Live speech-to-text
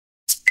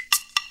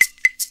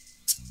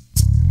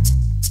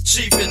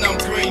Cheapin' on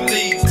green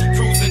leaves,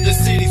 cruising the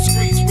city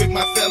streets with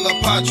my fella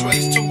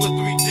Padres, 2 or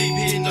 3 deep,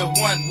 hitting the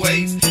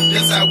one-ways.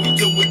 That's how we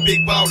do it,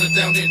 big baller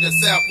down in the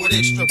south with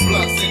extra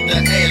blunts in the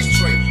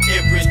ashtray,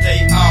 every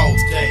day, all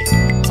day.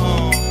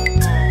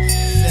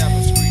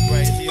 7th Street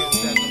right here,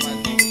 shout to my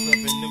niggas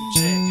up in New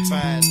Jack,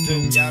 5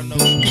 dude, y'all know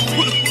what the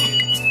real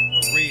is.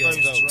 A real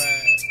first dope.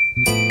 Drive,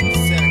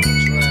 second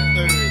drive,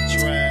 third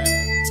drive.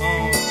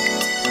 Too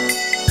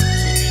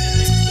many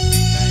niggas to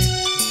be named,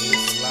 but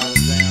it's a lot of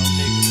down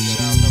niggas,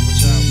 but y'all know what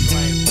y'all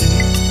claim.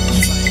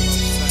 Same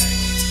old same.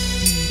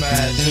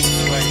 5 dudes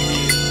right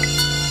here.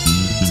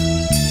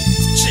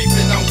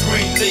 Cheapin' on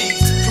green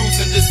leaves,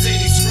 cruising the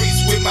city streets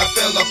with my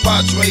fella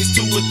Padres,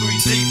 2 or 3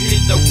 deep,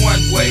 hitting the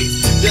one-way.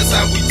 That's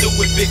how we do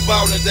it, big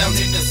ballin' down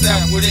in the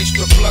south with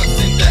extra blunts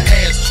in the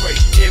ashtray,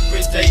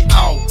 every day,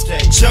 all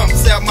day.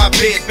 Jumps out my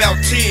bed about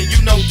 10,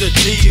 you know the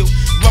deal.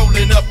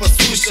 Rolling up a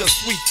swisher,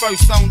 sweet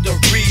first on the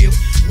reel.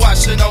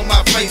 Washing on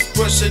my face,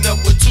 brushing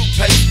up with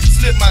toothpaste.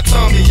 Slip my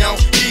tummy on,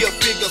 heel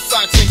figure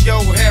socks and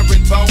yo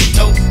herringbone.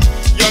 Nope.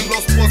 Young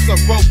Los sports a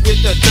rope with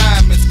the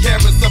diamonds.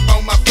 Carrots up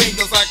on my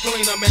fingers, I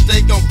clean them and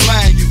they gon'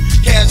 blind you.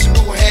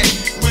 Casual hat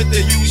with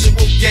the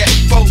usual gap.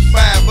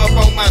 4-5 up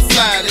on my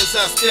side as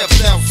I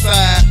steps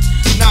outside.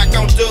 Knock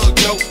on Doug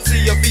though,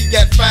 see if he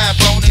got 5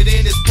 on it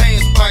in his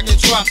pants pocket.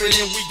 Drop it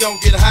and we gon'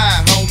 get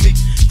high, homie.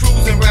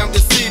 Cruising around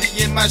the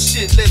city in my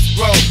shit, let's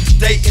roll.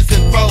 Dayton's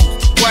and Vogue,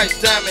 white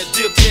diamond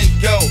dipped in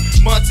gold.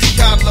 Monte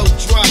Carlo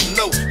drop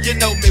low, you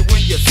know me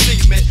when you see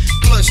me.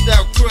 Flushed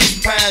out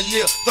crush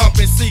pioneer,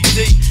 thumping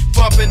CD.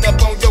 Bumping up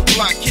on your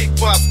block,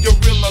 kickbox,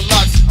 gorilla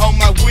locks. On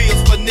my wheels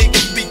for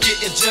niggas be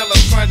getting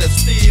jealous, trying to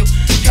steal.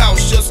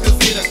 Cautious, cause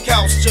it a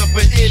couch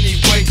jumper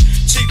anyway.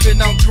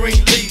 Cheapin' on green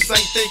leaves,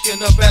 ain't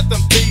thinking about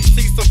them thieves.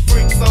 See some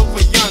freaks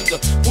over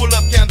yonder, pull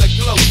up kinda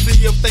close,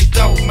 see if they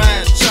don't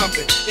mind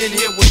jumping. In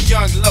here with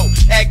Young Low,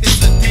 acting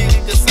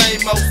sadistic, the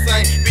same old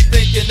same. Be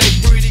thinking they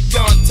pretty,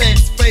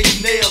 contacts, fake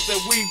nails,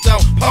 and weaved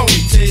on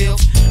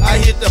ponytails. I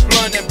hit the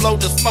blunt and blow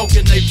the smoke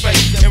in they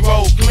face and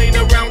roll clean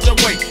around the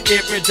way,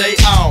 every day,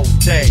 all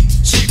day.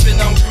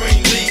 Cheapin' on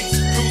green leaves,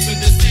 cruising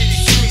the city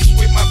streets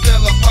with my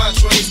fella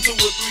Padres, 2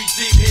 or 3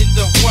 deep, hit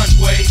the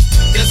one-way.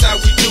 That's how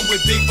we do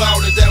it, big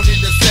baller down in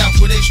the south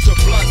with extra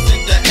blunts in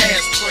the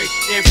ashtray,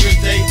 every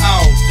day,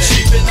 all day.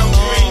 Cheapin' on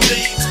green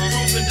leaves,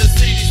 cruising the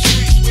city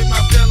streets with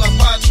my fella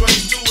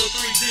Padres, 2 or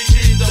 3 deep,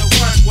 hit the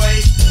one-way.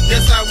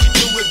 That's how we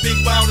do it, big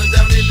baller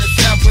down in the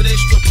south with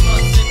extra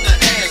blunts in the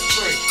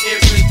ashtray,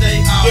 every day,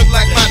 all day. Look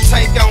like my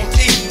tank on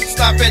E.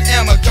 Stop at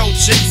Amaco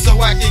G so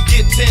I can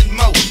get 10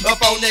 more.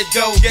 Up on that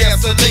gold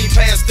gasoline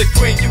past the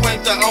green. You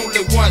ain't the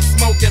only one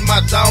smoking,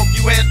 my dog.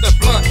 You had the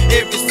blunt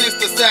ever since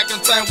the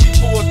second time we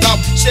pulled off.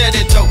 Share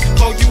that dope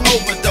before you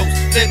overdose.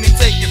 Let me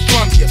take it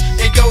from you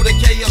and go to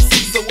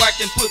KFC so I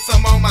can put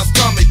some on my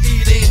stomach.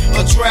 Eat in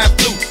or drive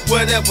through,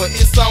 whatever,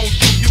 it's on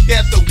you. You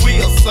got the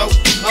wheel, so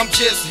I'm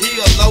just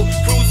here low,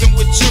 cruising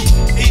with you,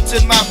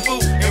 eating my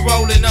food and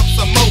rolling up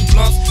some more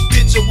blunts.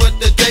 Picture what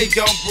the day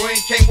gon' bring,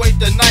 can't wait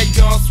the night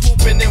gon'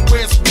 swooping in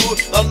Westwood,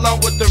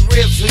 along with the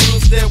Reds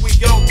Hills. There we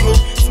go through,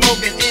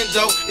 smoking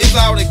Indo, it's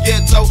all the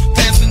ghetto,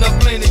 passing up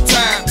plenty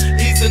time,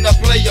 easing up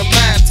player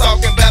mind,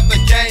 talking about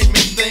the game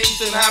and things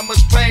and how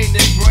much pain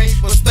it brings.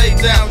 But stay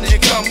down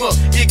and come up,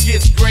 it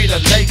gets greater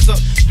later.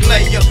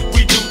 Player,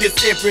 we do this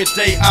every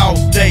day, all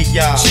day,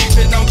 y'all.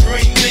 Cheapin' on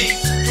green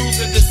leaves,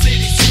 cruising the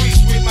city streets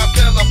with my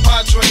fella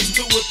Padres,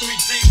 2 or 3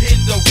 deep, hit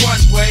the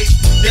one-way.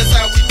 That's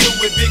how we do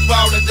it, big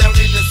baller down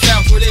in the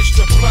south with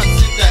extra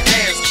blunts in the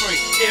ashtray,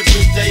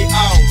 every day,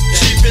 all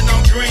day. Cheapin'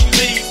 on green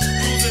leaves,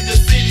 cruising the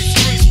city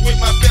streets with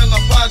my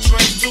fella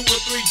Padres, 2 or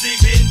 3 deep,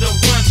 hitting the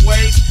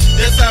one-way.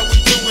 That's how we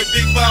do it,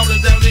 big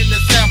baller down in the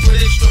south with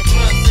extra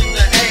blunts in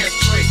the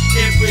ashtray,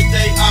 every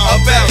day,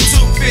 all day. About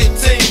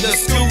 2:15, the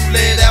school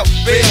let out,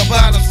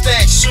 bell-bottom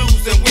stack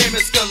shoes and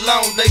women's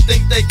cologne. They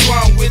think they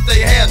grown with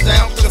their hair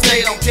down, cause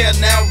they don't care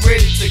now,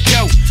 ready to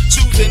go.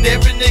 Choosing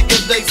every nigga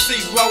they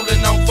see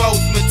rolling on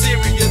foes.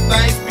 Material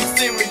things be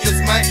serious,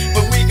 man,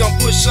 but we gon'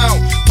 push on.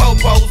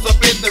 Popos up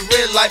at the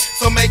red light,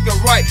 so make a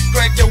right.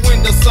 Crack your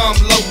window some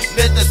low,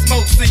 let the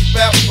smoke seep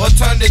out, or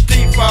turn the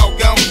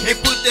default on and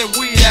put that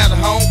weed out of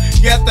home.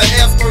 Got the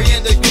aspirin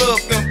in the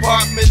glove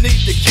compartment,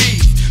 need the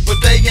keys, but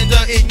they in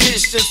the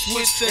ignition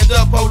switch and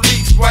the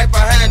police right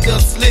behind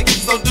us slick.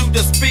 So do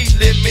the speed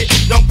limit,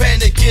 don't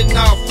panic getting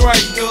off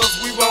right, cause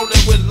we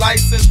rollin' with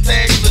license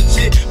tags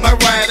legit. My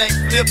ride ain't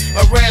flip,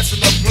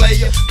 harassing a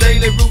player,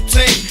 daily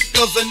routine,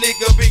 cause a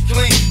nigga be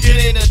clean. Get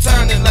in the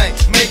turning lane,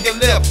 make a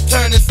left,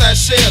 turn inside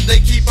shell. They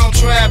keep on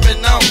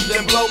driving on,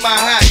 then blow my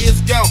high,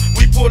 it's gone.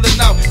 We pulling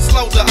out,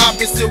 slow the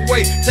opposite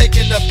way,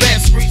 taking the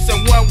back streets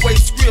and one-way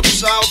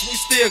scriptures. We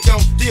still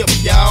gon' dip,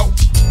 y'all,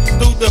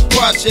 through the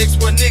projects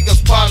where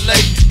niggas parlay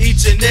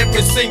each and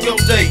every single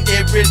day,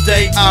 every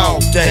day,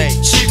 all day.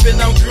 Cheapin'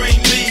 on green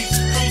leaves,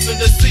 cruising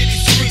the city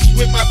streets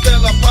with my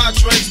fella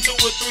Padres, 2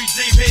 or 3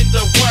 deep, hit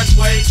the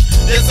one-way.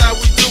 That's how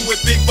we do it,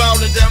 big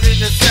ballin' down in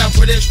the south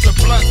with extra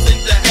blunts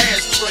in the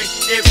ashtray,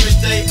 every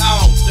day,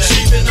 all day.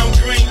 Cheapin' on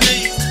green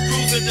leaves,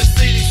 cruising the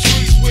city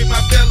streets with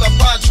my fella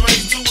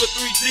Padres, 2 or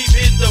 3 deep,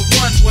 hit the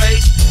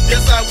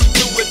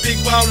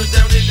ballin'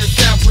 down in the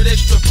south with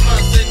extra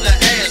blunts in